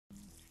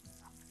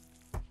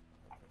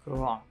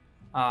Cool.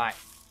 Alright.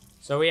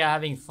 So we are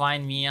having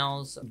fine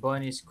meals.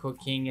 Bonnie is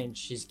cooking and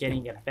she's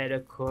getting a better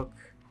cook.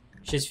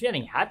 She's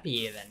feeling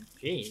happy even.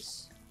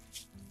 Jeez.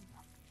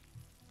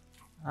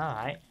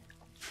 Alright.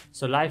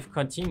 So life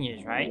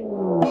continues, right?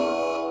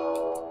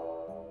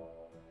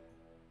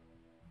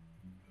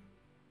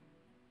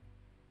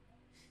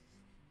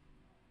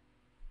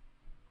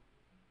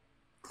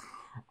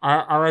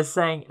 I was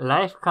saying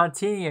life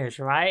continues,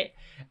 right?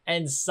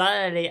 And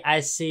suddenly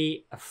I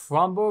see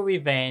Frumble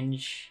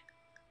Revenge.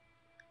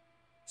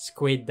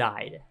 Squid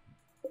died.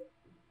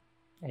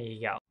 There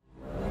you go.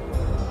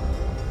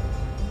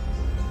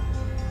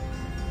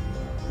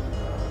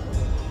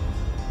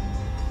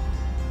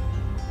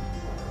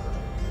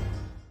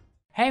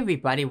 Hey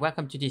everybody,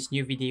 welcome to this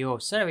new video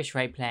of serie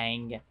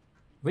playing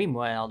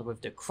REMASTERED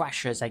with the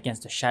Crushers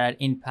against the Shattered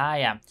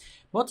Empire.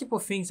 Multiple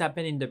things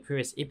happened in the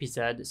previous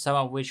episode, some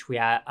of which we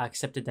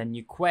accepted a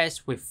new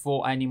quest with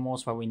 4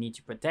 animals that we need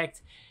to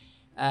protect.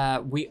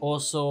 We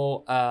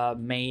also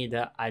made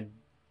a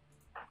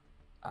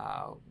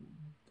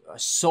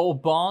soul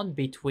bond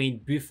between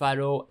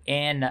Buffalo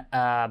and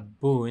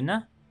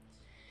Boone.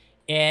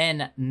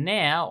 And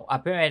now,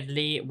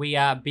 apparently, we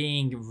are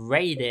being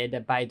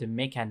raided by the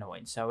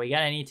mechanoid. So we're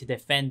gonna need to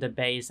defend the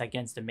base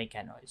against the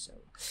mechanoid. So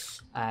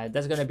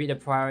that's gonna be the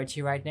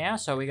priority right now.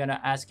 So we're gonna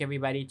ask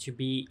everybody to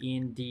be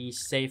in the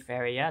safe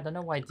area. I don't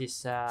know why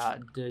this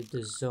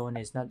the zone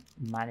is not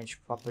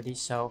managed properly.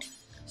 So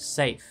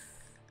safe.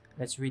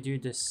 Let's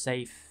redo the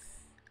safe.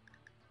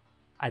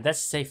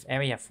 That's safe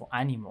area for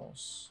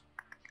animals.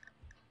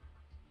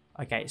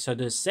 Okay, so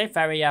the safe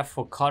area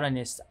for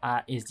colonists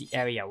is the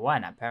area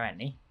 1,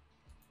 apparently.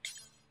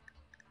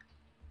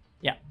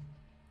 Yeah,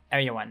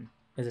 area 1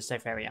 is a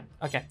safe area.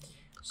 Okay,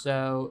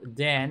 so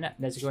then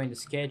let's go in the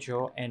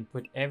schedule and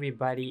put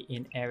everybody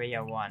in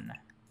area 1.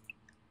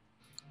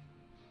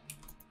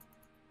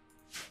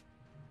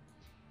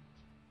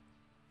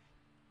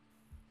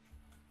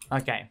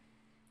 Okay,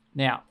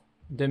 now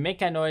the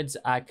mechanoids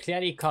are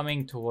clearly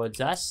coming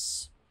towards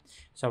us,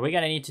 so we're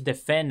gonna need to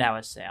defend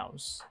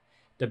ourselves.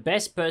 The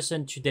best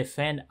person to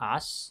defend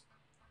us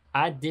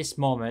at this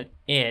moment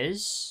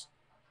is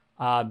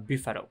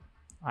Buffalo.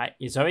 Right?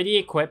 He's already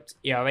equipped.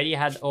 He already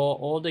had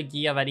all the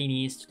gear that he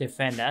needs to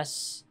defend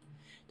us.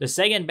 The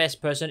second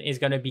best person is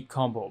going to be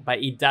Combo, but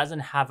he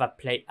doesn't have a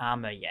plate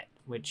armor yet,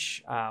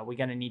 which we're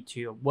going to need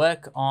to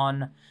work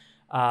on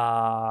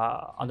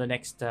the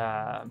next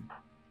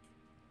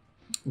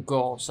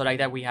goal. So like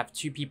that, we have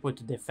 2 people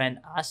to defend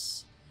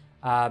us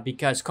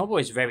because Combo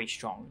is very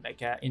strong.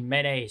 Like in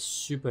melee, he's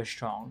super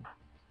strong.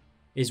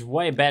 Is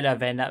way better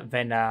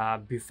than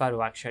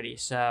Buffalo actually.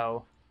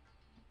 So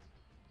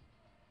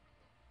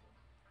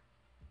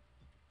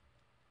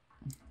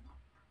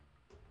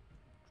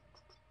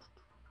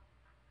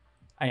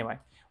anyway,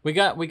 we're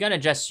gonna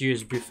just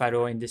use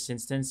Buffalo in this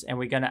instance, and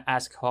we're gonna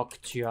ask Hawk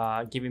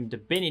to give him the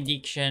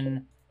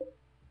benediction.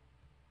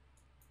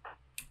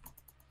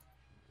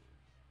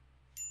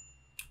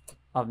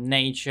 Of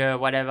nature,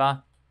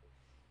 whatever.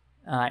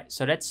 Alright,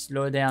 so let's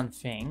slow down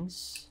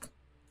things.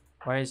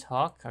 Where is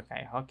Hawk?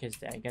 Okay, Hawk is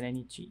there. You're gonna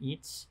need to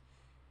eat.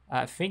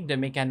 I think the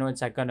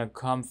mechanoids are gonna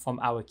come from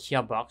our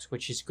kill box,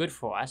 which is good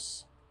for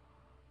us.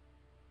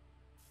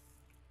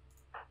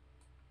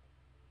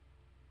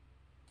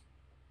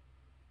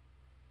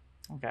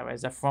 Okay,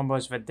 where's the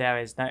Thrombos that there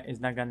is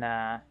not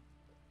gonna...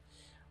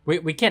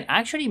 We can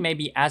actually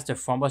maybe ask the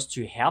Thrombos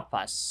to help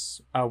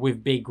us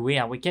with Big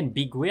Wheel. We can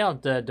Big Wheel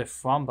the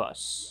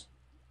Thrombos.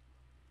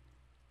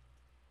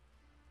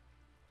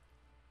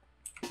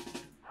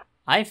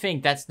 I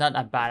think that's not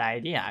a bad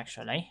idea,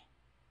 actually.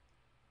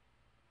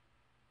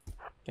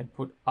 Can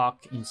put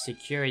Hawk in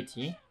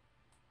security.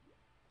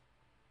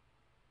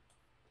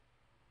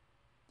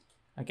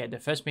 Okay, the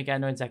first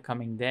mechanoids are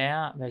coming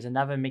there. There's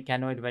another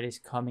mechanoid that is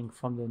coming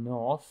from the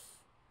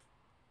north.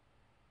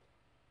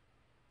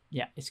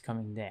 Yeah, it's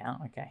coming there.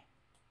 Okay.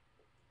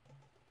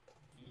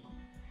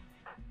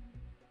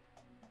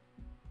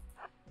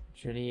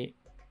 Actually,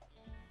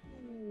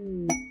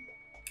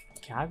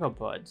 cargo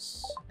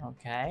pods.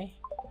 Okay.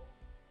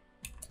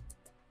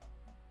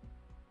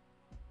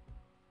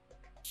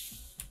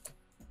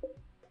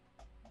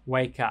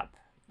 Wake up.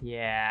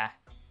 Yeah.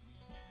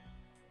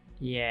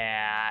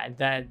 Yeah,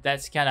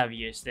 that's kind of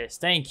useless.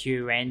 Thank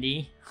you,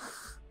 Randy.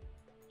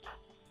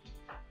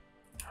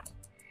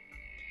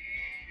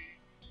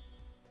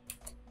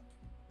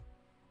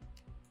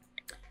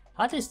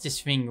 How does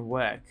this thing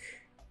work,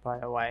 by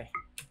the way?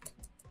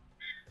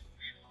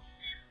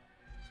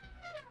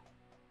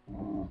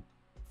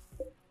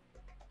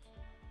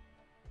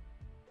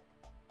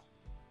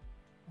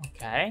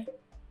 Okay.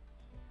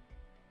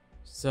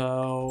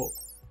 So...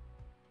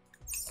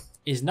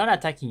 is not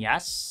attacking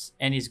us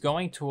and is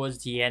going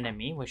towards the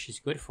enemy, which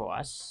is good for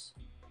us.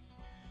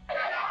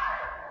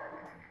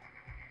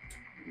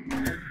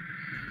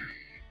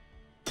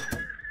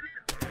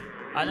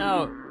 I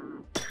know.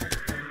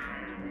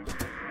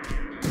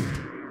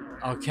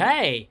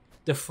 Okay,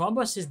 the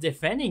Thrombos is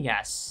defending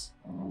us.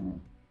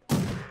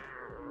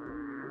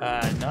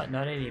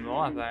 Not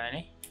anymore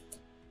apparently.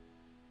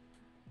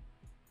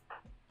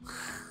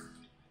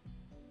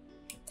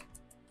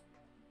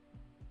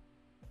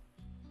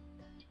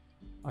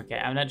 Okay,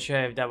 I'm not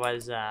sure if that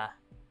was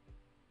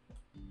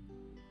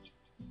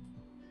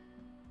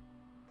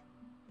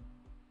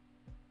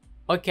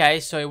okay,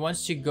 so he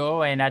wants to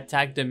go and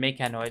attack the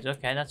mechanoids.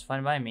 Okay, that's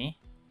fine by me.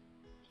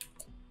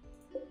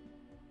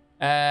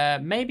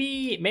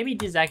 Maybe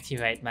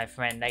deactivate, my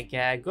friend. Like,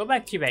 go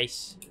back to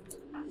base.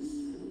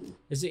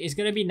 It's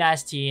gonna be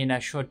nasty in a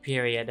short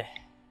period.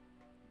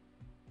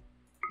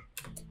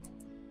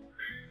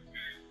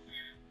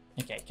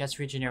 Okay, cast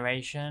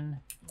regeneration.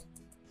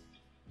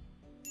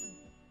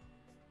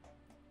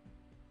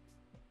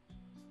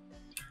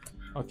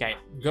 Okay,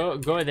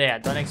 go there.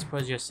 Don't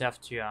expose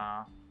yourself to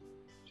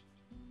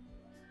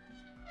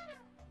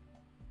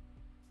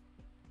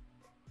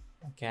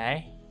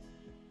Okay.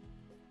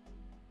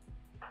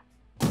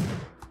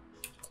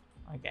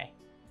 Okay.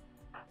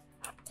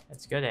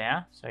 Let's go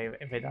there. So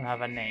if I don't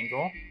have an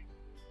angle,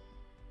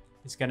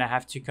 it's gonna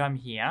have to come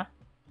here.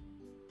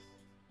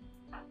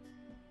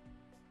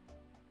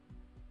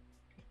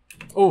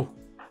 Oh!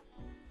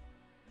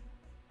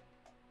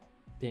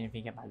 Didn't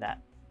think about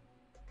that.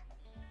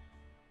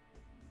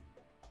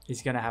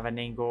 He's gonna have an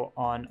angle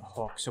on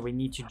Hawk, so we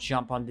need to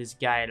jump on this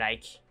guy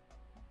like...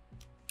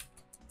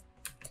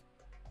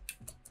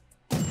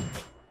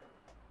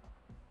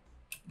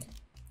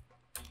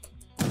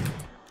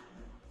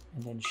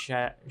 And then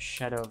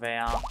shadow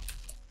there.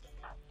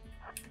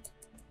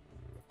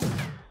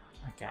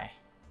 Okay.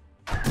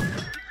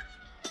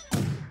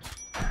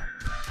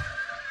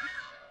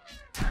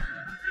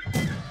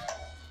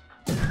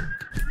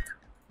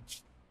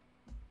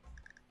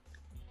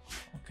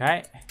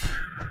 Okay.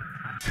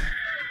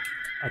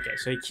 Okay,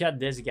 so he killed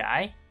this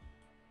guy.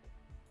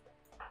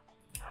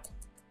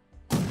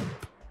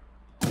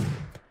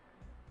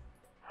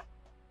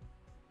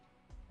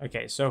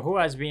 Okay, so who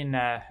has been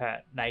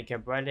hurt? Like,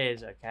 brother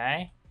is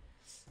okay.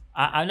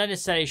 I'm not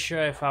necessarily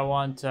sure if I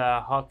want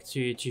Hawk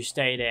to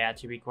stay there,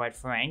 to be quite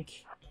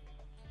frank.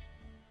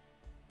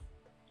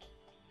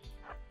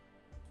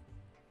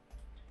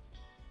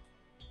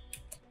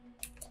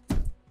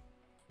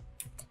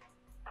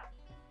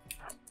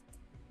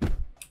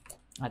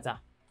 Attends.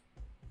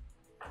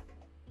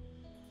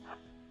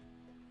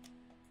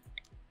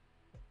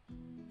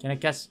 Can I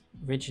cast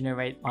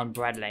regenerate on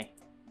Bradley?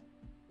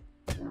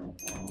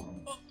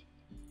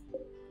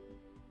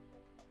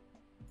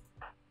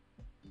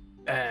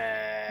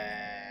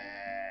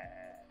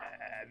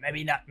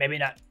 Maybe not, maybe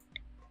not.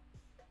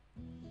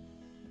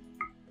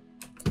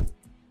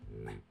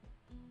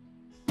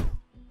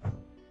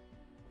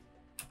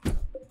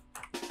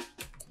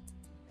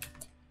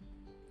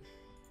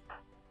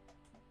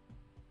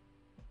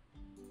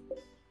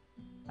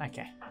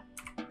 Okay.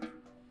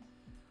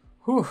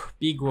 Whew,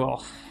 big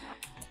wall.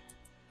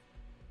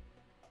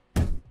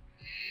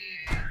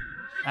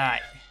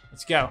 Alright,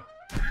 let's go.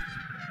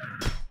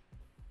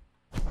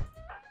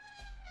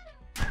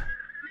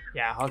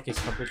 Yeah, Hawk is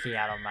completely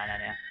out of mana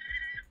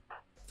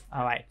now.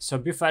 Alright, so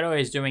Buffalo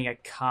is doing a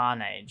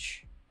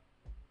carnage.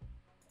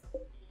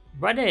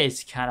 Brother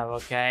is kind of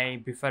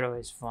okay. Buffalo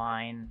is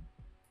fine.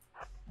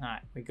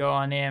 Alright, we go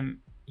on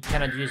him. He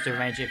cannot use the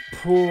range.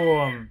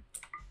 Boom!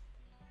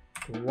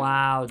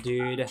 Wow,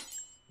 dude.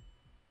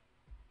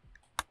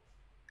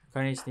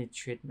 Colonies need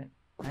treatment.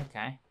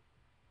 Okay.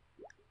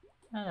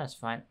 Oh, that's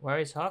fine. Where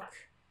is Hawk?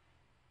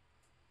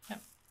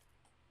 Yep.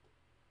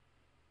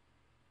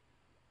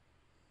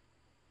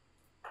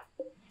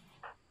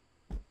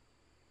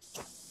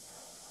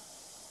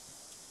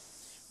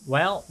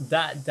 Well,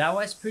 that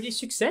was pretty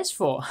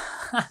successful.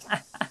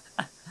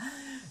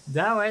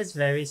 That was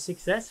very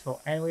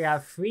successful. And we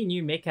have 3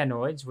 new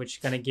mechanoids, which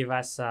are going to give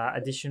us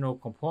additional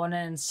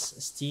components,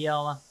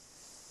 steel,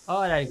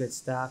 all that good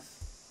stuff.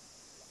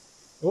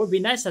 It would be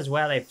nice as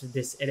well if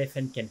this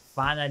elephant can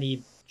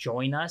finally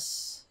join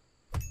us.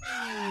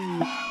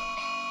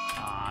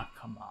 Ah,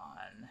 come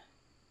on.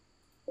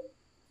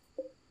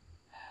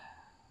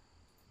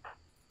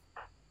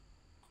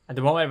 At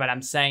the moment when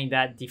I'm saying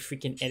that, the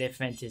freaking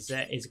elephant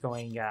is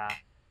going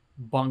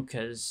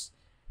bonkers.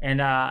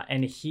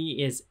 And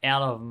he is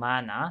out of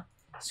mana.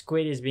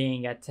 Squid is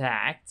being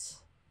attacked.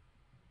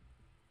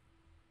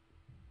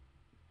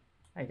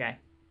 Okay.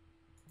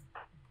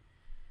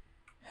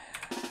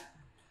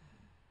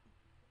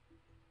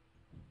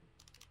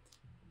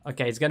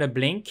 Okay, it's gonna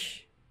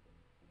blink.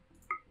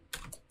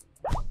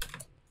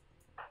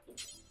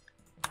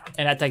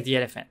 And attack the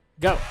elephant.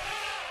 Go!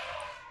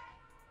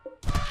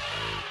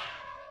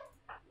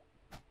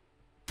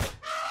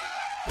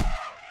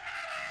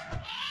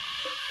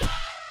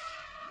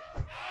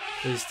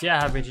 Does he still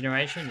have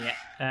regeneration?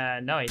 Yeah.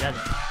 No, he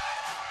doesn't.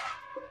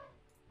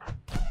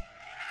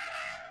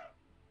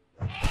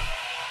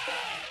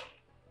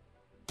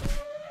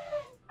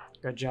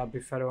 Good job,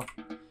 Buffalo.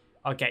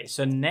 Okay,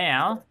 so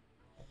now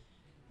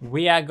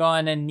we are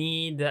gonna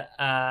need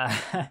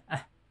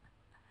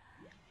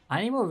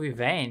animal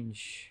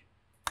revenge.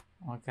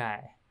 Okay.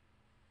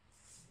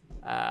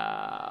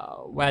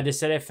 Well,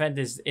 this elephant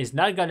is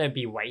not gonna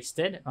be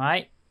wasted,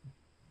 right?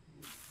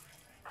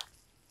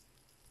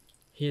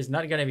 He's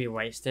not gonna be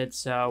wasted,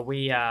 so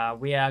we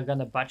are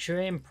gonna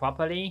butcher him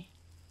properly.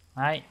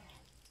 right?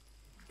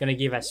 Gonna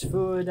give us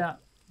food.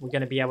 We're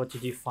gonna be able to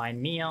do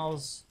fine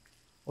meals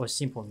or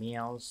simple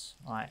meals,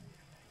 right?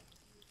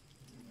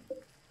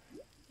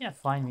 Yeah,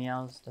 fine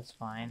meals, that's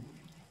fine.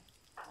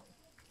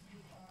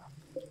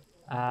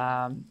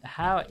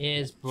 How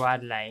is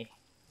Bradley?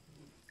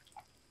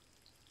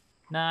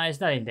 No, it's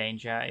not in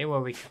danger. It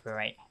will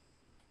recuperate.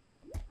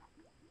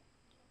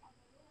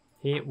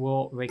 He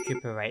will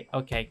recuperate.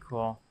 Okay,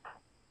 cool.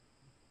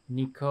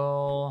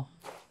 Nicole.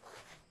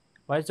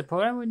 What is the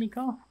problem with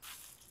Nicole?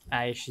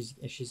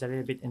 She's a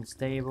little bit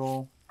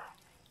unstable.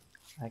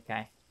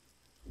 Okay.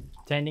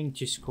 Tending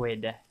to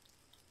squid.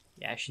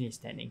 Yeah, she needs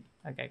tending.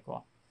 Okay,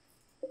 cool.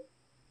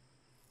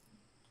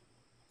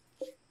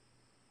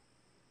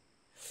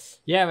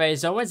 Yeah,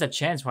 there's always a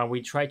chance when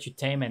we try to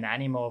tame an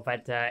animal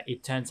that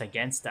it turns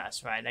against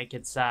us, right? Like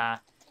it's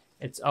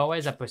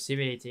always a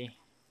possibility.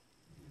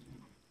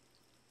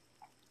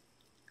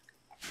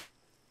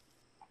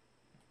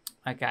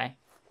 Okay.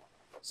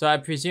 So I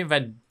presume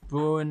that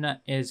Boone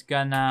is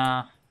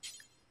gonna...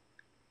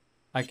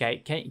 Okay,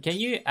 can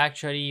you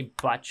actually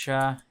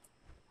butcher,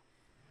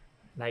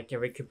 like,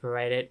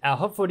 recuperate it?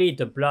 Hopefully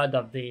the blood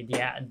of the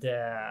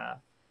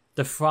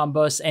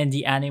thrombus and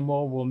the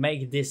animal will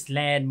make this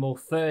land more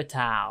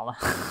fertile.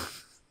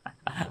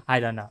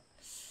 I don't know.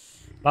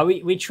 But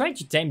we tried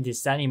to tame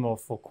this animal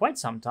for quite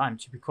some time,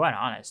 to be quite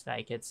honest.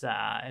 Like, it's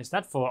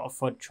not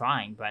for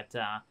trying, but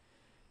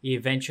he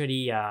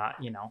eventually,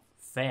 you know,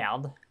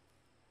 failed.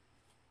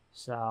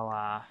 So,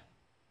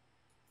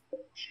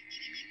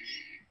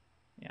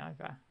 yeah,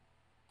 okay.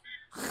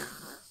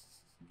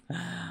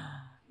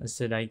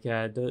 So, like,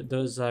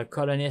 those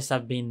colonists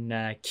have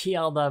been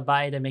killed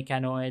by the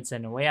mechanoids,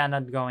 and we are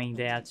not going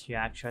there to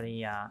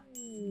actually...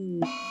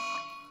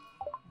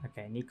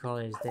 Okay, Nicole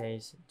is there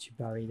to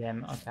bury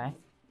them, okay.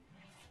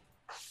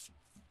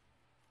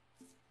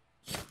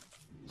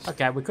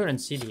 Okay, we couldn't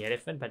see the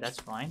elephant, but that's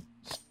fine.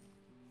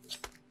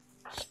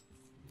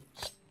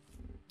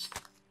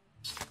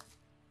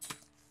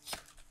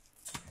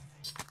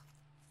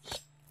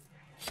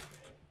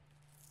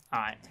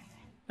 Alright,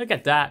 look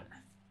at that.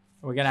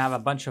 We're gonna have a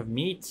bunch of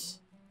meat.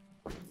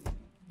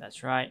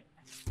 That's right.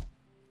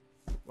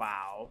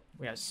 Wow,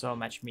 we have so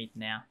much meat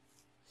now.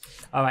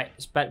 Alright,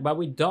 but what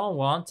we don't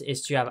want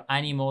is to have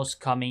animals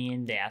coming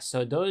in there.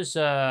 So those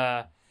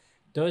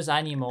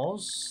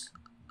animals,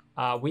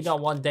 we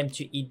don't want them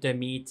to eat the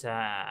meat.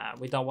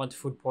 We don't want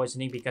food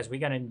poisoning because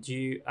we're gonna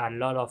do a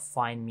lot of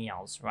fine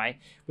meals, right?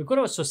 We could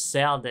also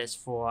sell this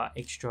for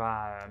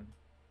extra...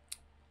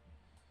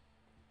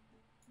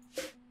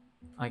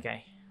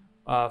 Okay,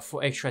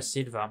 for extra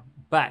silver.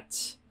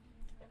 But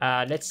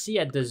let's see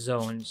at the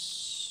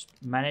zones.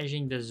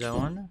 Managing the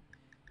zone.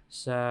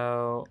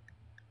 So,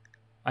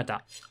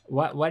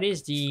 what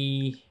is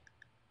the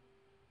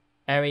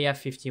area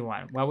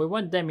 51? Well, we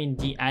want them in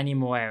the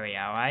animal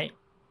area, right?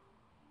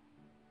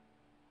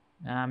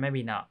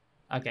 Maybe not.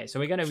 Okay, so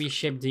we're gonna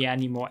reshape the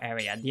animal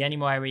area. The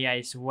animal area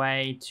is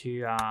way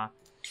too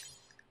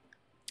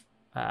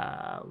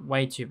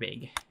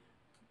big.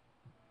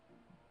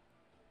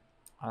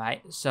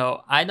 Alright,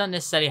 so I don't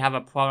necessarily have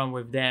a problem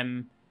with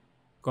them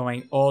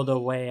going all the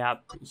way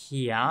up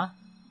here.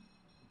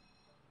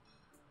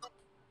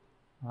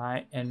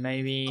 Alright, and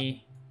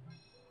maybe...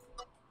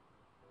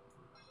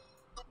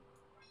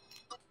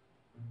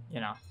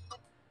 You know,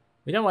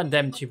 we don't want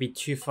them to be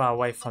too far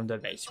away from the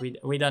base.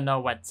 We don't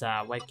know what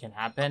can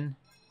happen.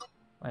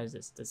 What is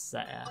this? This is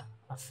a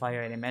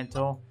fire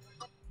elemental.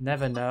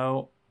 Never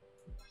know.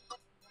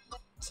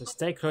 So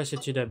stay closer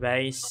to the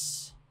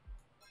base.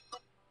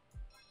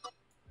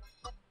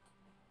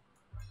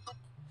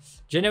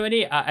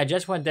 Generally, I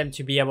just want them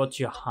to be able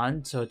to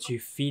hunt or to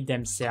feed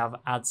themselves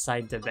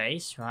outside the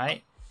base,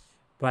 right?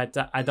 But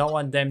I don't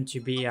want them to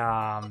be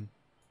I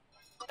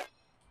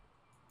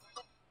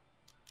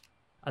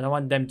don't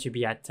want them to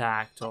be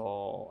attacked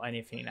or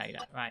anything like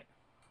that, right?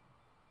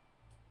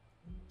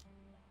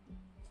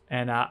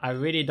 And I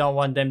really don't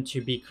want them to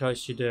be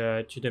close to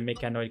the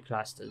mechanoid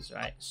clusters,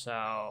 right?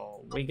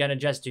 So we're gonna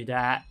just do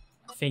that.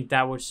 I think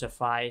that would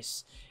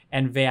suffice.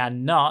 And they are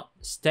not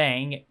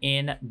staying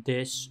in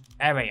this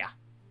area.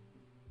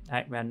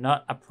 Right, we're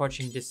not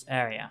approaching this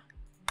area.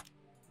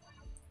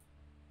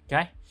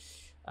 Okay.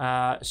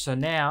 So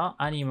now,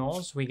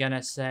 animals, we're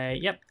gonna say,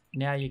 yep,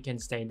 now you can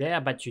stay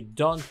there, but you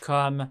don't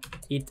come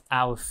eat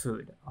our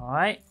food.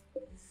 Alright?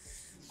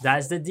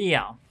 That's the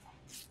deal.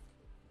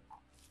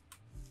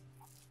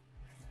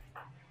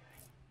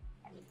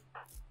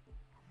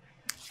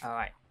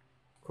 Alright.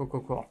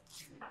 Cool.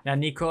 Now,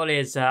 Nicole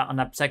is on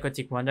a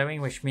psychotic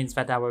wandering, which means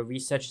that our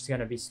research is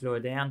gonna be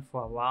slowed down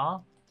for a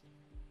while.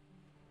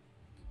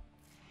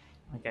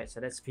 Okay,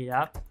 so let's speed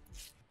up.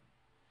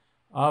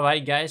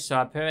 Alright, guys, so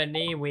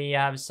apparently we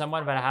have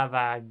someone that have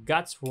a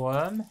guts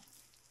worm.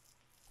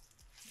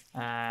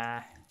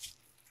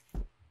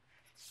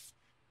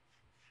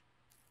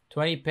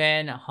 20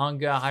 pen,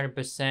 hunger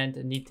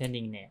 100%, need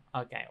tending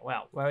now. Okay,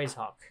 well, where is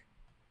Hawk?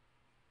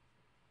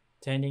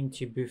 Tending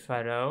to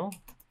Buffalo.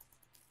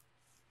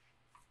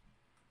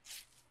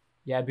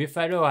 Yeah,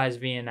 Buffalo has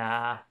been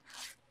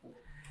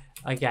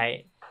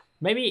Okay.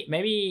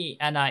 Maybe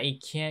Anna,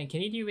 it can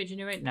you do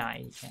regenerate? No,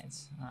 you can't.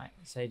 Alright,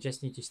 so you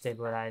just need to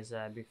stabilize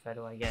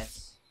Buffalo, I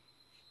guess.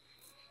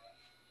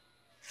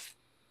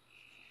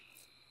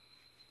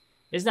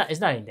 It's not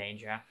in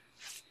danger.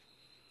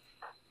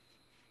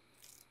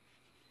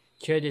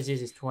 Cure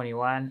disease is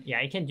 21. Yeah,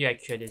 I can do a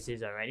cure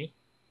disease already.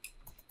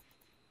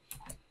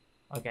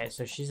 Okay,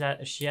 so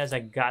she has a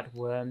gut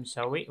worm,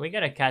 so we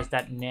gotta cast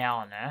that now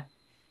on her.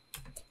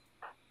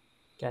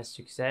 Cast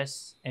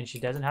success, and she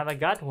doesn't have a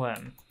gut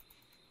worm.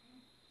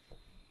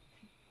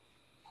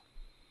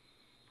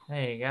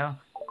 There you go.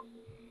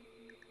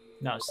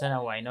 No, send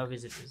away, no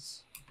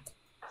visitors.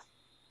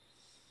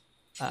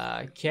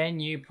 Can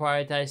you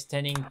prioritize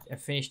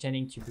finish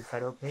tending to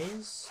Buffalo,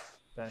 please?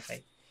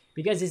 Perfect.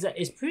 Because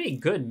it's pretty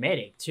good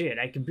medic too.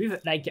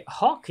 Like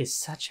Hawk is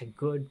such a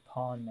good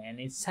pawn, man.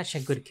 It's such a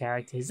good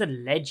character. He's a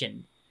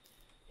legend.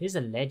 He's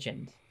a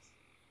legend.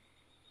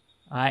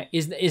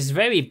 Is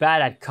very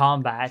bad at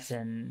combat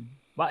and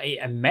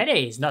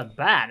melee is not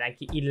bad. Like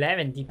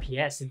 11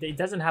 DPS. It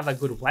doesn't have a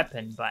good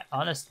weapon, but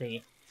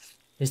honestly,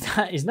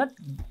 it's not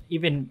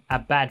even a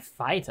bad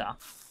fighter.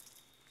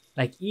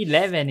 Like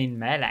 11 in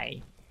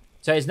melee.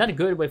 So it's not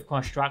good with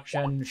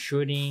construction,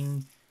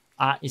 shooting.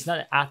 It's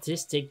not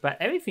artistic, but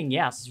everything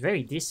else is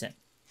very decent.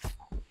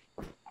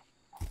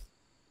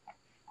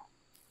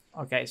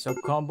 Okay, so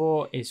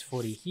combo is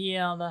 40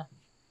 healed.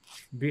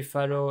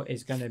 Buffalo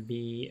is gonna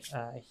be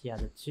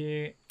healed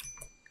too.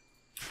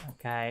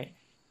 Okay.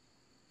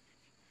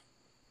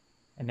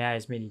 And now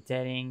it's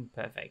meditating.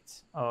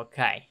 Perfect.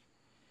 Okay.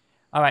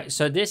 Alright,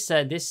 so this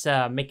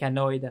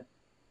mechanoid.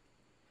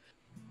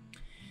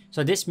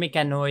 So this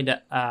mechanoid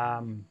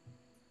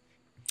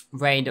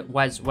raid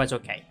was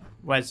okay.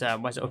 Was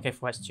okay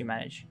for us to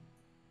manage.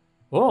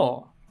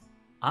 Oh,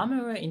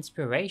 Armorer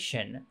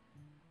Inspiration.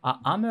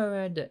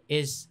 Armored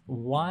is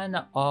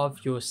one of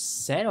your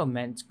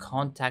settlements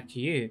contact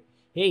you.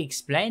 He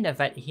explained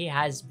that he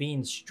has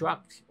been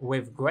struck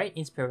with great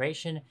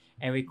inspiration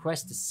and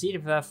requests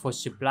silver for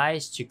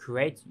supplies to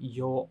create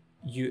your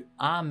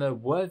armor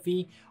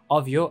worthy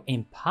of your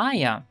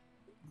empire.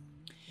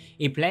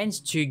 He plans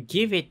to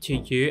give it to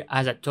you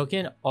as a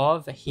token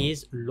of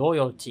his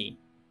loyalty.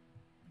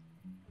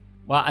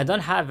 Well, I don't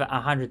have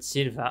 100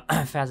 silver,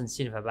 1,000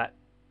 silver, but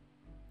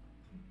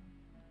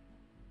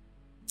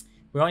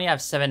we only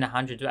have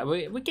 700.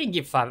 We can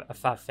give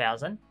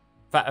 5,000,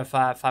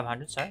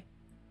 500. Sorry.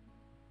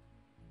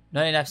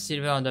 Not enough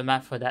silver on the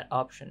map for that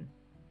option.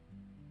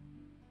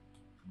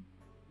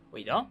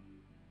 We don't?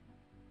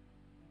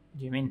 What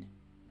do you mean?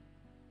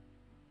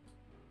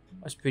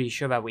 I was pretty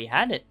sure that we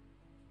had it.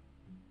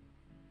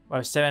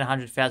 Well,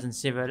 700,000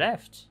 silver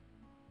left.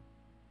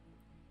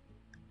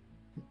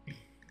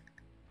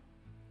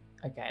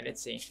 Okay,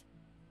 let's see.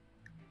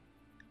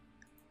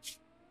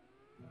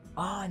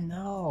 Oh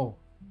no.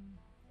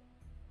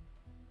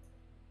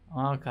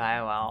 Okay,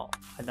 well,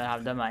 I don't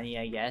have the money,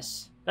 I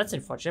guess. That's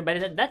unfortunate,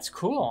 but that's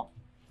cool.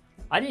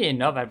 I didn't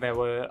know that there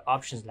were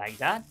options like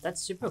that.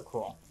 That's super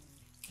cool.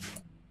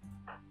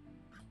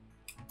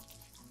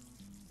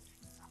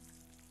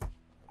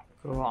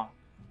 Cool.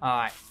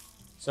 Alright.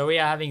 So we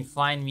are having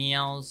fine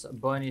meals.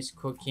 Bonnie is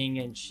cooking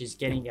and she's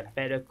getting a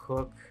better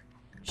cook.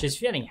 She's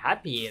feeling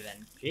happy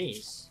even.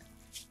 Jeez.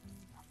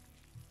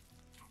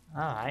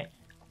 Alright.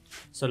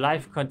 So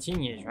life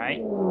continues,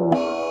 right?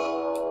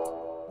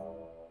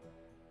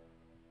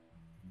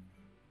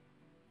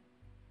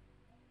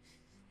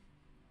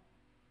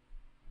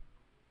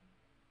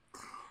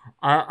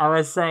 I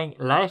was saying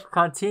life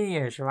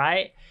continues,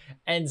 right?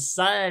 And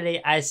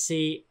suddenly I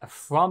see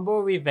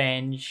Frumble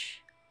Revenge.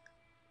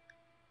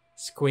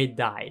 Squid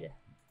died.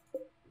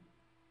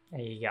 There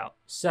you go.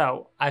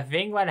 So I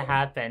think what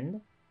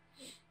happened,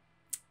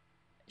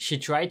 she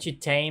tried to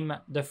tame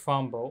the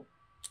Frumble.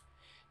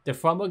 The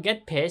Frumble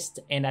get pissed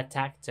and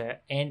attacked her,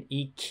 and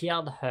he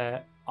killed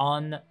her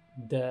on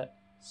the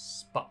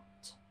spot.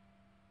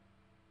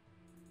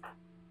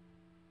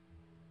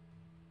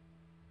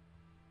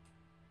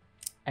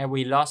 And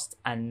we lost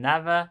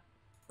another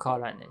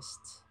colonist.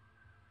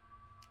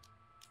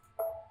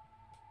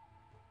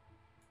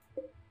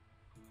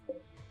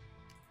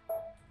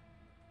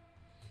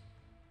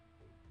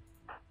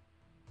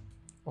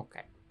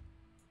 Okay.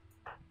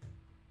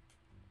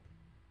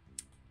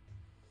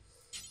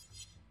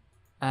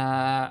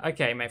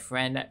 Okay, my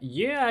friend,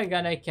 you are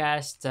gonna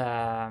cast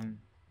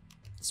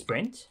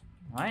sprint,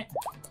 right?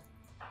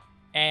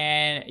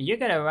 And you're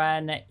gonna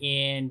run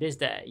in this.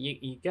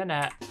 You're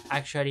gonna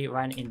actually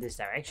run in this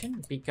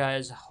direction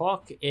because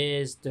Hawk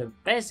is the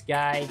best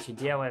guy to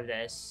deal with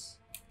this.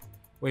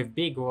 With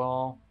big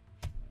roll.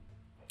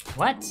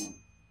 What?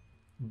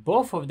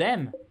 Both of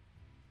them.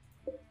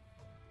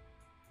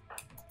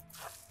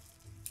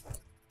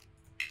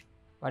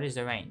 What is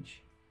the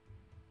range?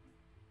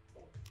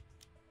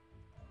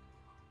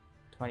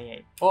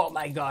 28. Oh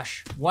my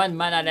gosh. 1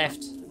 mana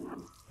left.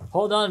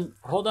 Hold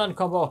on,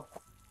 combo.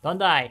 Don't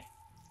die.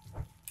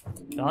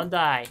 Don't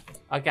die.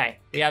 Okay,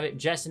 we have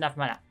just enough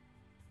mana.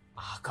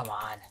 Oh, come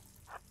on.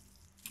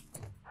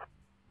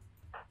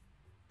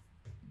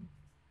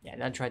 Yeah,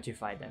 don't try to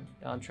fight them.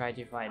 Don't try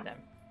to fight them.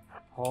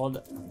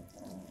 Hold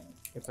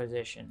your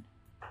position.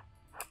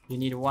 You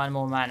need one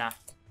more mana.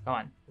 Come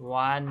on.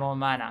 One more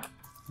mana.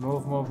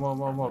 Move, move, move,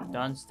 move, move.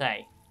 Don't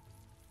stay.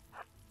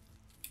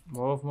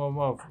 Move, move,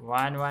 move.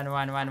 One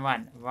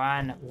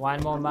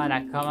more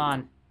mana. Come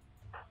on.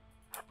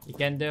 You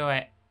can do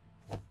it.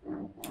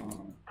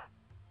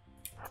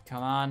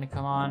 Come on,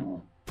 come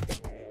on.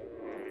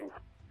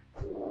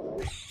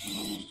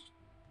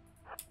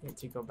 Need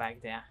to go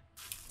back there.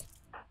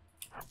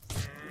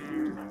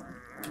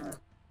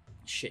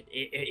 Shit,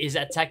 it is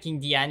attacking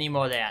the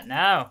animal there.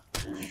 No!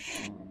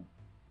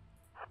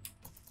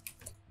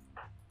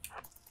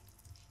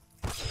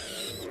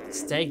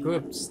 Stay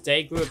grouped,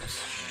 stay grouped.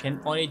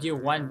 Can only do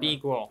one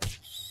big roll.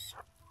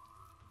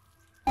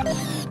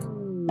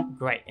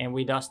 Great, and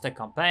we lost the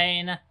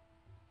campaign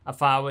of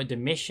the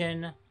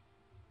mission.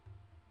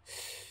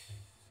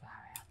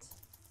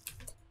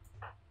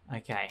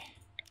 Okay.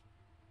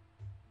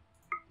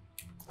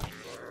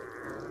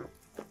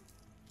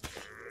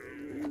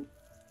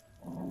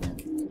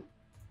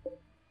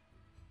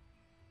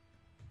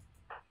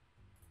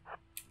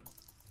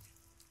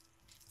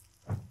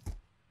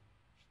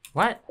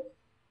 What?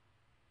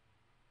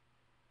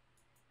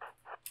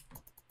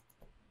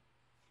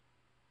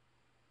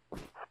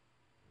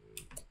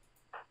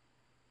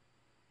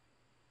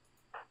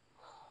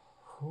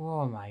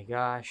 Oh my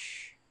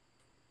gosh.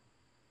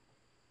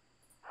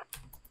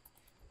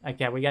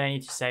 Okay, we're gonna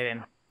need to save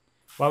him.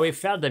 Well, we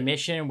failed the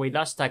mission. We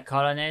lost our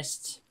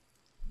colonist.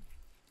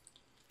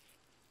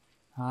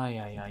 Ay,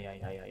 ay, ay,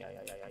 ay, ay, ay, ay, ay,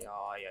 ay, ay,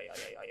 ay,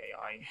 ay, ay,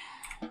 ay.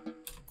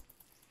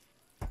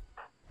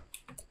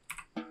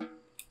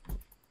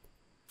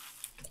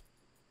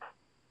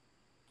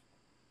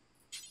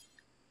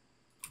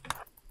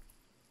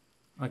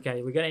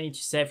 Okay, we're gonna need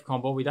to save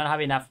combo. We don't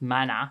have enough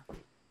mana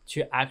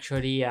to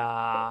actually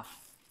I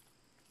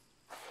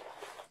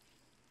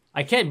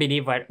can't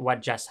believe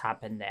what just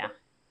happened there.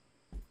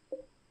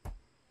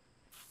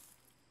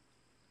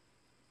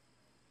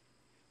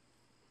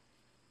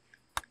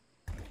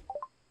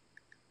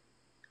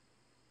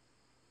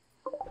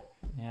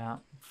 Yeah.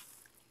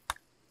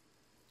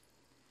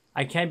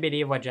 I can't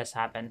believe what just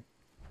happened.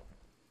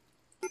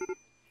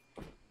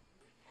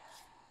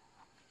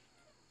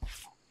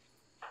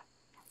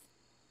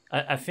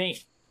 I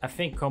think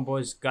combo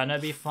is gonna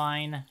be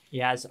fine. He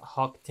has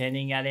Hawk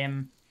tending at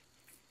him.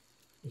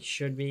 It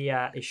should be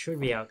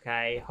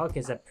okay. Hawk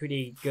is a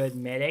pretty good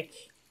medic.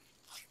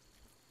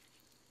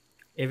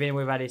 Even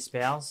without his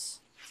spells.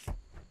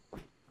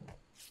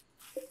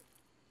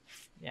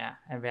 Yeah,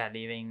 and they're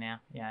leaving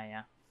now. Yeah,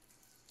 yeah.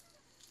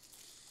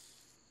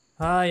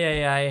 Ay,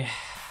 ay, ay.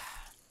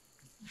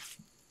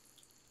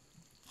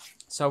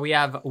 So we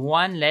have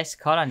one less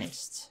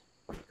colonist.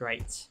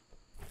 Great.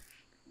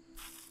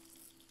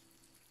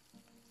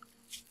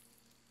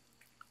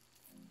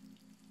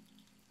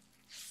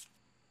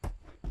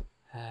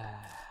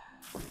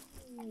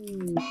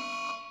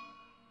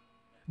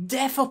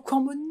 Death of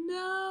Combo,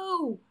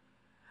 no!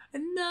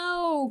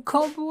 No!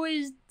 Combo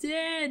is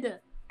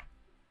dead!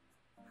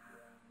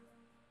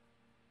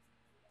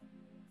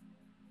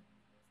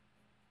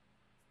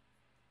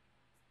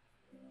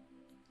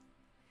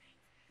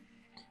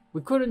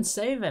 We couldn't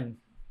save him.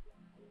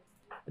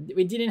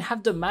 We didn't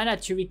have the mana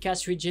to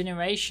recast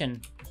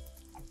regeneration.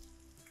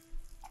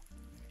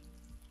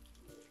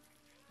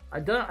 I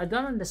don't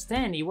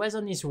understand. He was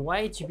on his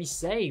way to be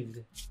saved.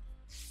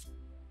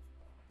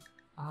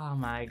 Oh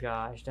my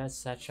gosh, that's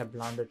such a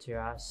blunder to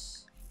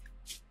us.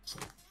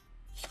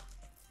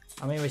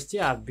 I mean, we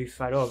still have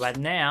Buffalo, but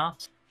now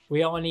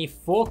we are only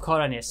 4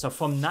 colonists. So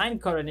from 9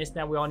 colonists,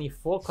 now we're only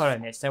 4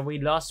 colonists, and we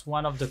lost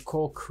one of the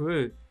core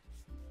crew.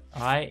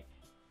 Alright?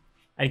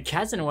 And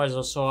Kazan was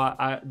also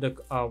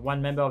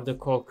one member of the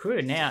core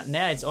crew. Now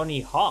it's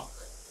only Hawk,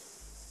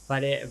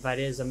 but it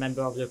is a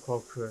member of the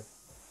core crew.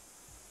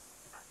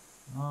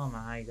 Oh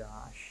my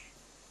gosh.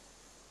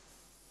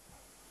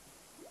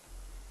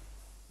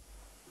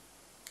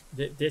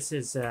 This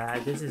is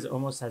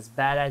almost as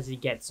bad as it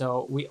gets.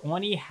 So we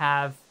only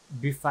have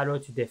Buffalo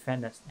to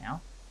defend us now,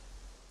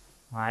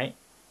 right?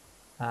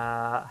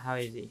 How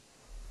is he?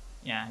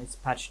 Yeah, it's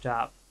patched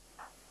up.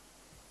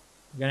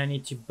 We're gonna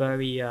need to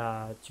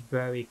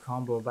bury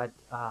combo, but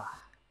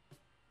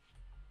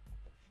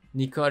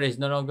Nicole is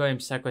no longer in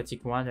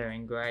psychotic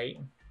wandering. Great.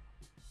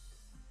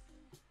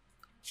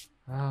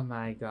 Oh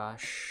my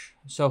gosh.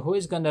 So who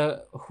is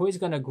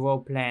gonna grow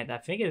plant? I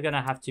think it's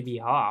gonna have to be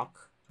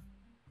Hawk.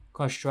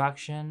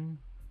 Construction,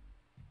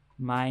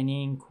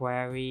 mining,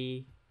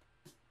 quarry,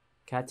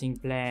 cutting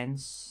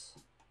plants.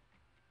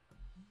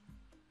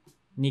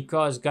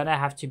 Nico is gonna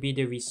have to be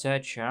the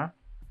researcher.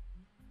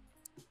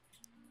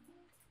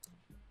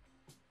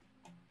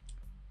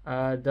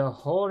 The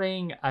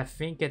holding, I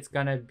think it's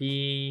gonna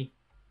be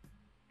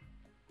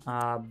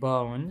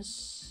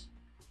Bones.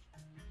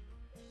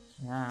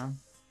 Yeah.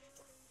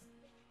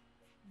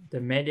 The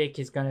medic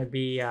is gonna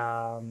be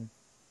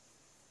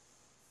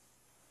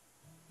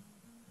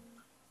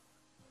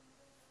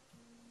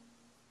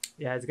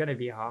yeah, it's gonna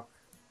be Hawk.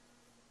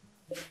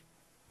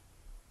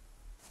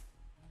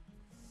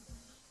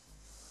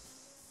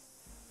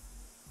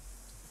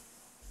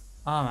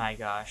 Oh my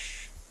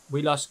gosh.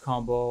 We lost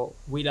combo.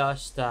 We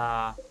lost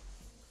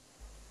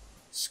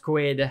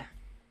squid.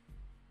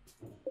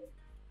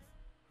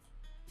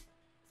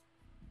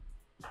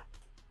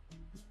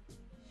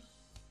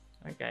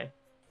 Okay.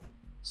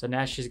 So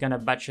now she's gonna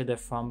butcher the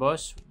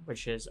thrombos,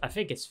 which is, I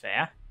think it's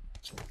fair.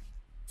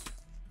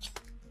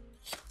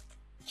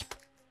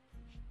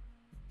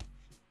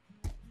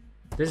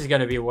 This is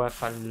gonna be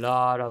worth a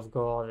lot of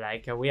gold.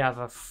 Like we have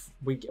a,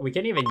 we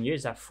can even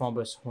use that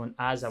thrombus horn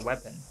as a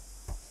weapon.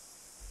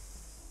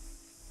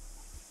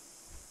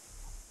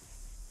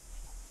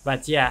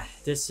 But yeah,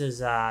 this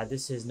is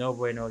no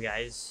bueno,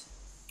 guys.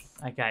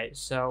 Okay,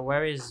 so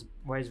where's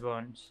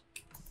Bones?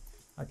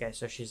 Okay,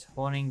 so she's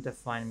holding the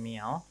fine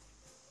meal.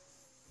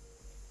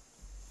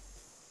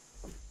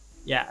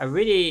 Yeah, I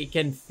really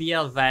can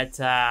feel that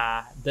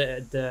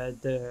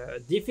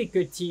the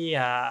difficulty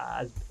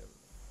I've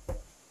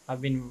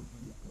been,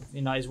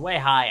 you know, is way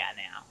higher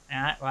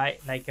now, right?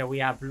 Like we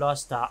have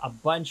lost a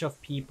bunch of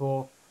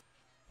people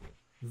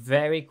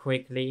very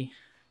quickly.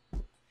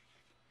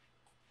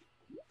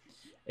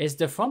 Is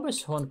the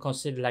thrombus horn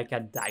considered like a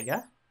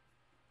dagger?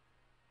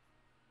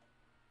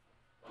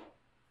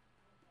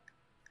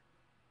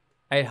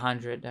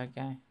 $800,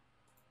 okay.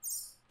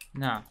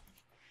 No,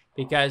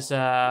 because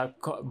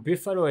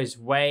Buffalo is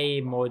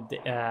way more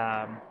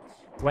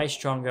way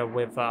stronger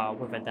with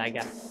a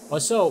dagger.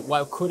 Also,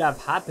 what could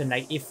have happened,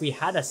 like if we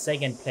had a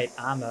second plate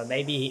armor,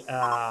 maybe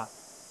a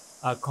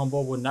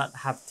combo would not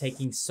have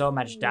taken so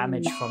much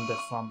damage from the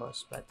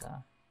thrombus. But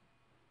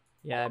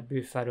yeah,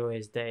 Buffalo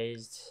is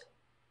dazed.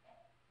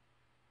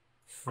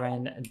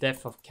 Friend,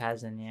 death of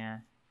cousin, yeah.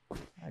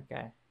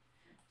 Okay.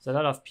 There's a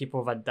lot of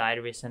people that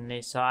died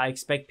recently, so I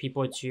expect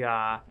people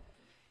to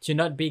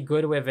not be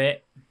good with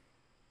it.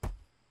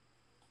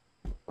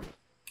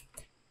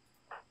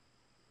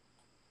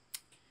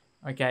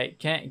 Okay,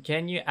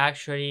 can you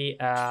actually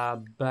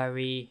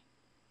bury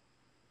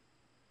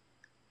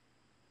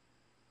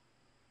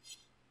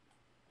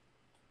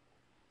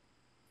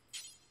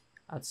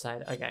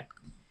outside? Okay.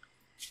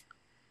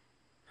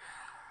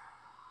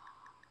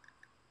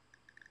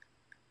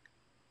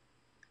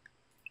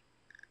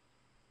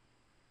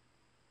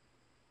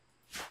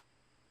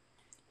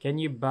 Can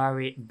you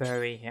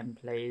bury him,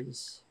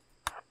 please?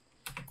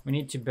 We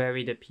need to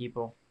bury the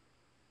people.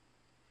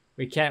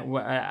 We can't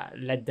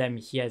let them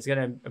here. It's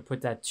gonna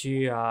put that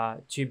too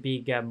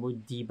big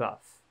mood debuff.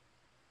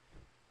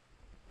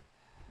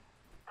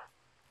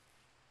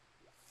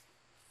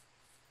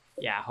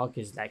 Yeah, Hawk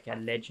is like a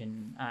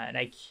legend.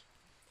 Like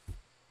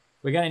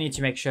we're gonna need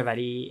to make sure that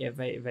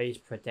he's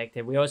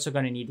protected. We're also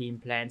gonna need the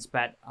implants,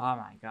 but oh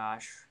my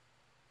gosh,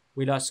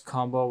 we lost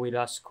combo. We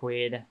lost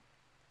squid.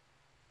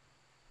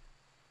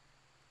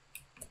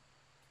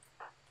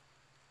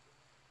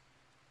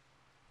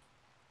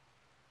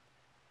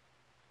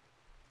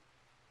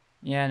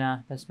 Yeah, no,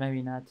 that's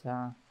maybe not.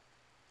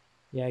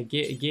 Yeah,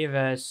 give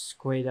us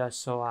squid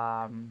also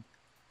a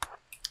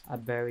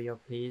burial,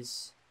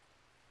 please.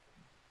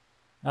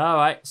 All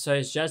right, so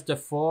it's just the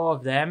 4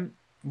 of them.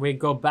 We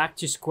go back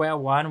to square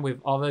one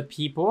with other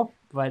people,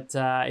 but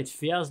it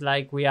feels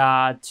like we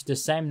are to the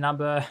same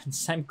number,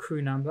 same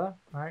crew number,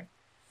 right?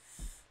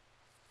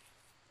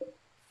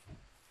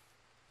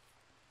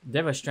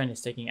 Devil Strain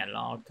is taking a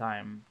long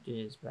time,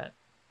 jeez, but.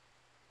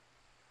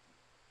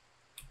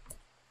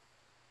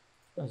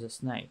 There's a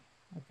snake.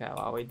 Okay,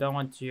 well, we don't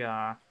want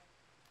to,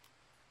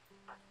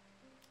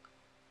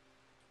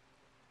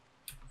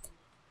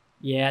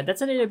 Yeah,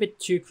 that's a little bit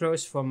too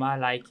close for my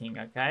liking,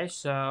 okay?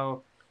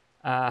 So,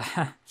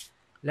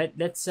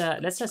 let's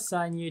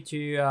assign you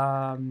to,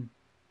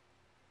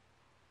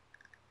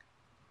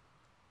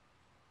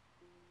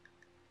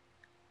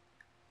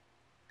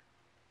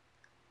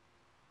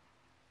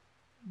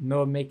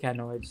 no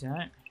mechanoids,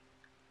 right?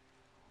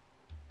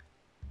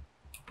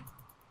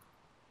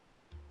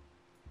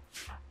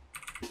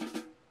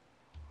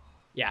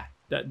 Yeah,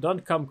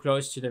 don't come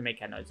close to the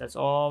mechanoids. That's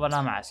all that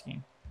I'm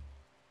asking.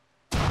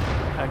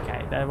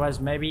 Okay, that was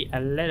maybe a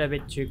little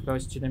bit too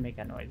close to the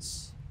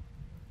mechanoids.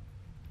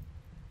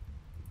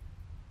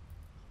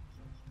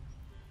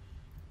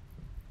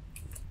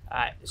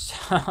 Alright,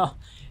 so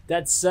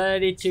that's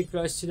certainly too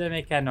close to the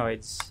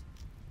mechanoids.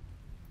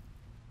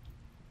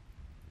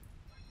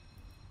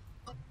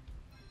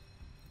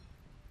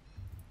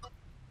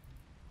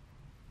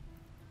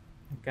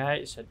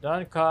 Okay, so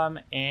don't come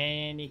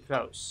any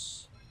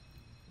close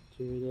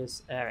to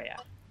this area.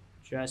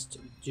 Just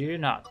do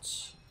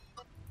not.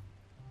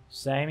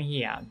 Same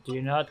here.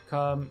 Do not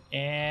come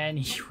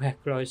anywhere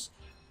close.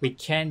 We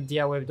can't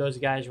deal with those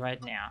guys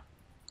right now.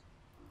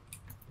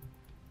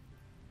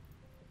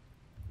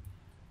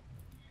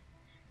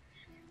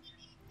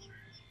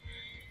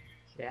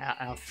 Yeah,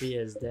 Alfie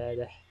is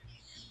dead.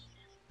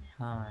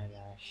 Oh my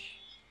gosh.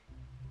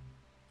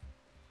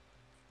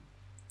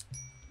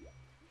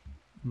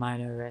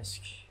 Minor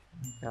risk.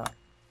 Okay.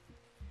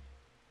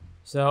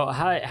 So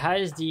how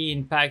is the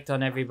impact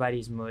on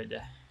everybody's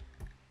mood?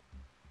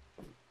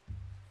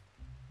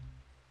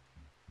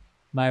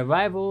 My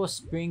rival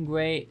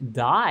Springray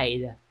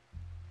died.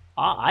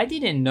 I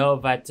didn't know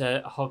that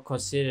Hawk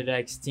considered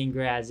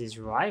Extinguer as his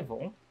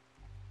rival.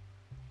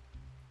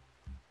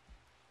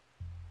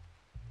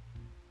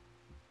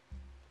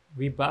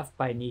 Rebuffed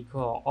by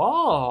Nicole.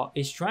 Oh,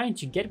 he's trying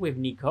to get with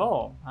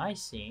Nicole. I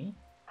see.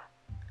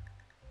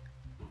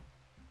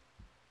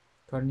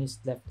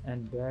 Colonist left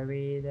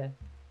unburied.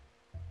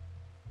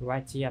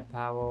 Ratia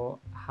Power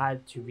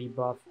had to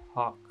rebuff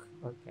Hawk.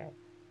 Okay.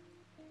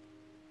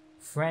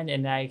 Friend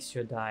and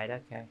Extra died.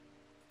 Okay.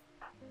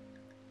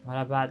 What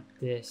about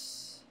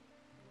this?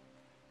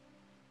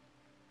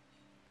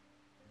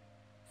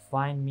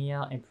 Fine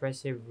meal,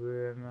 impressive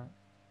room,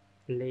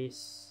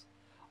 bliss.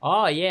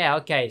 Oh yeah,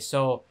 okay.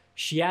 So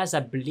she has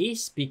a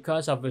bliss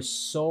because of a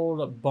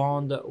soul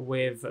bond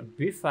with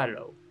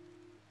Buffalo.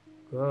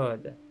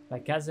 Good. My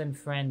cousin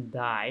friend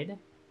died.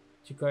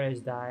 2 colors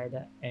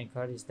died and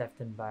colors left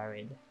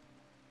unburied.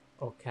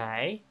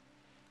 Okay.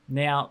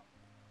 Now,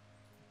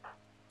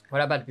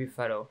 what about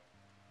Buffalo?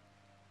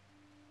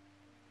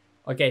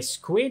 Okay,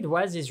 Squid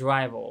was his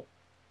rival.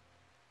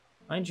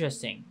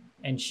 Interesting.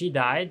 And she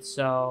died,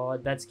 so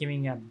that's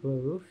giving a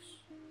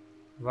boost.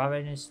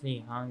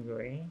 Ravenously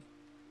hungry.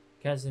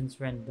 Cousin's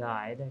friend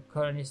died.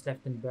 Colonist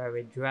left and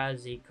buried.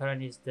 Drowsy.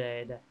 Colonist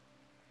dead.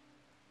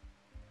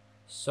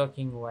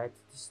 Soaking wet.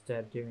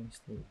 Disturbed during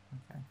sleep.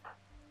 Okay.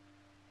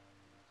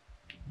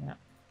 Yeah.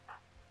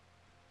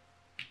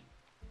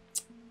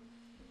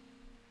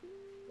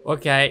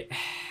 Okay.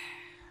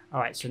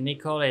 Alright, so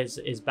Nicole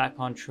is back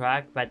on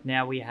track, but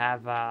now we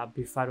have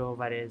Buffalo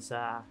that is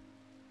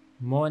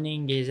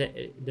mourning is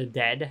the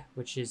dead,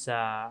 which is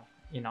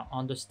you know,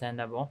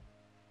 understandable.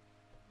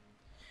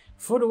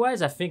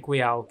 Food-wise, I think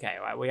we are okay,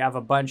 right? We have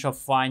a bunch of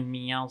fine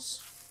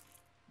meals.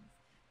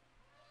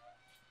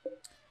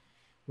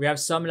 We have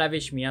some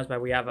lavish meals,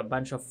 but we have a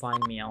bunch of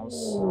fine meals.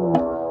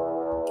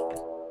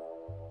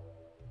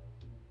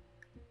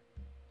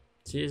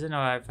 Season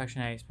of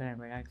faction I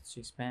expand, react to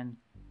expand.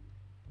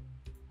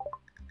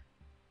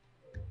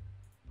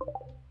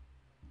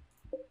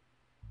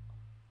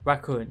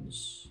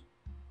 Raccoons.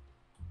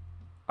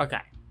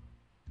 Okay.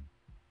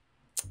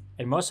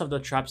 And most of the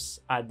traps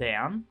are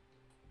down.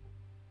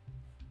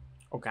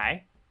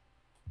 Okay.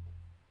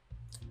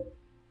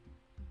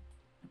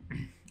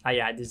 Ah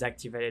yeah, I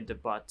deactivated the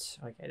bot.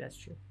 Okay, that's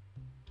true.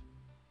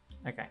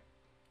 Okay.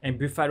 And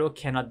Buffalo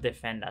cannot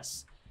defend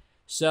us.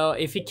 So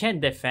if he can't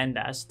defend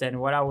us, then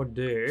what I would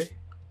do,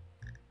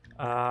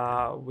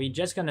 we're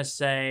just gonna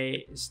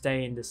say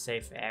stay in the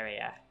safe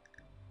area.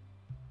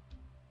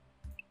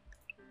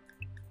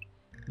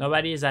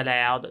 Nobody is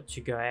allowed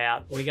to go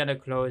out. We're gonna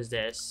close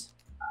this.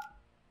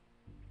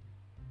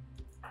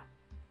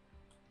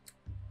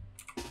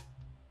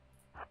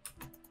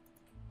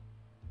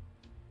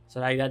 So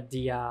like that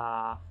the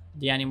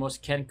animals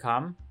can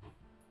come.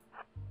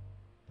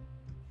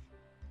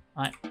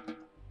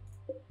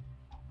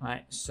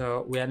 Alright,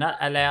 so we are not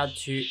allowed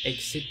to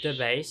exit the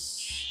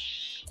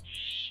base.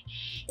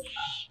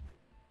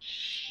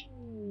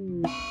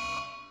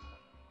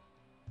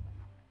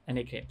 An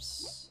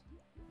eclipse.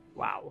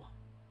 Wow.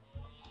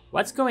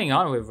 What's going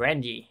on with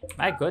Randy?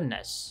 My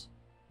goodness.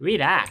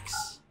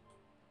 Relax.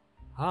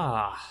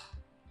 Ah.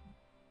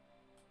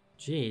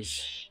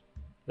 Jeez.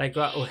 Like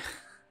what?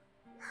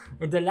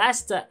 In the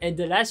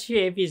last few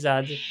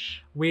episodes,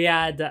 we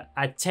had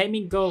a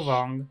taming go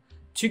wrong,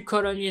 2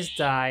 colonies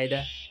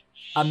died,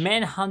 a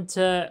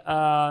manhunter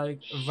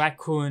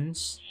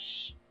raccoons,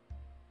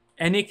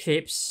 an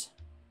eclipse,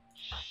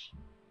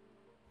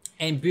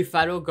 and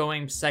Buffalo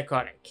going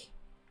psychotic.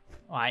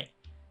 Right?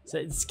 So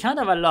it's kind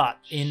of a lot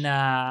in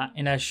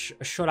a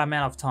short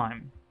amount of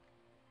time.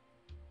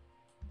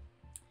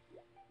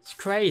 It's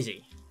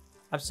crazy,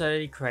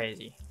 absolutely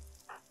crazy.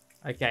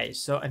 Okay,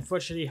 so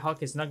unfortunately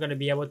Hawk is not going to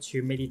be able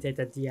to meditate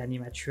at the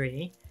anima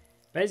tree,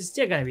 but it's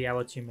still going to be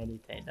able to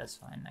meditate. That's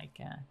fine. Like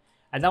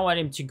I don't want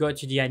him to go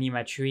to the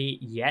anima tree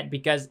yet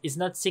because it's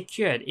not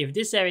secured. If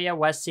this area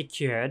was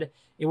secured,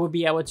 it would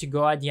be able to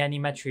go at the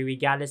anima tree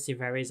regardless if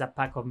there is a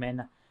pack of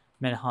men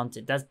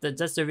hunted.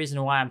 That's the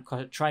reason why I'm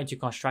trying to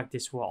construct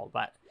this wall.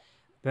 But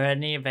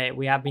apparently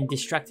we have been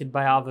distracted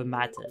by other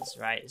matters,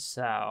 right?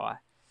 So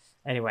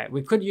anyway,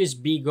 we could use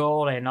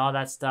Beagle and all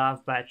that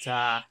stuff, but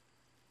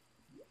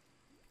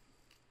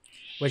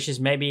which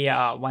is maybe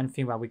one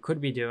thing that we could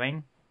be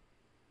doing.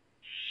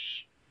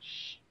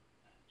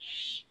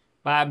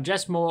 But I'm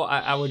just more.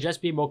 I would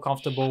just be more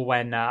comfortable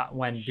when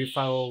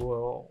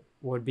Buffalo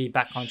will be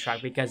back on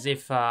track, because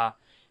if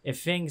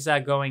things are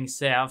going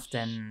south,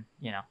 then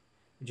you know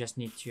we just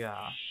need to.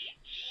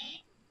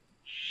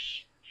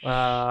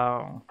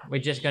 We're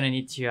just gonna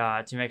need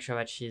to make sure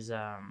that she's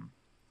that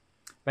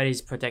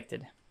he's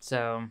protected.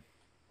 So.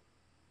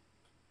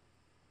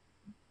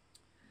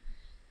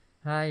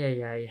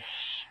 Ay.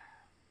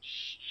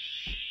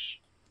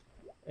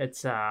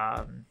 It's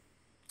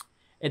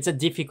a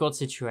difficult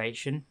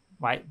situation,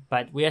 right?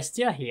 But we are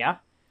still here.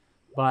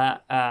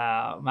 But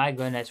my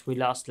goodness, we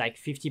lost like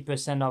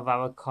 50% of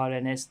our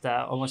colonists,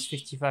 almost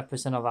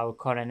 55% of our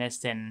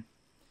colonists in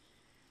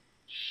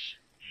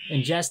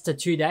just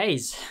 2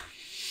 days.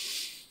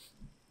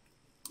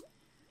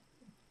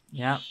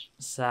 Yeah,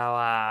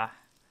 so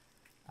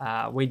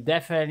we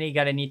definitely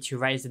gonna need to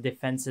raise the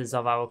defenses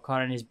of our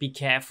colonies. Be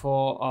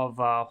careful of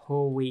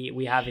who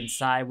we have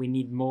inside. We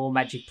need more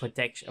magic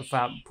protection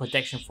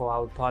for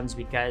our pawns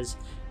because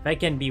they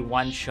can be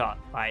one shot,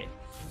 right?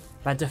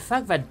 But the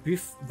fact that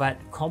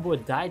that combo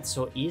died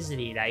so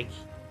easily, like,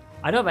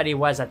 I know that he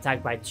was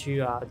attacked by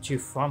two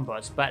front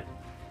boss, but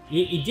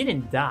he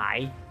didn't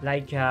die.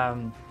 Like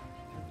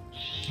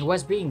he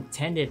was being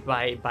tended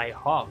by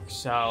Hawk,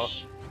 so,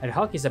 and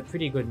Hawk is a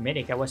pretty good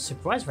medic. I was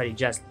surprised that he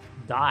just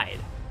died.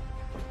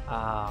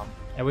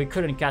 And we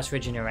couldn't cast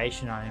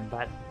regeneration on him,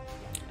 but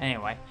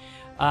anyway.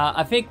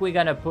 I think we're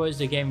gonna pause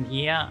the game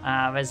here.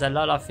 There's a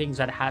lot of things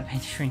that happen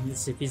during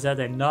this episode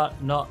and not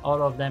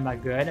all of them are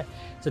good.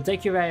 So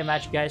thank you very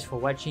much guys for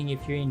watching.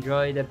 If you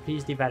enjoyed,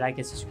 please leave a like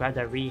and subscribe.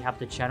 That really helps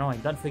the channel.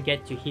 And don't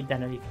forget to hit the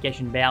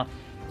notification bell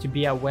to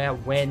be aware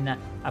when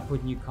I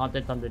put new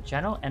content on the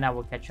channel. And I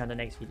will catch you on the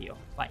next video.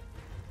 Bye.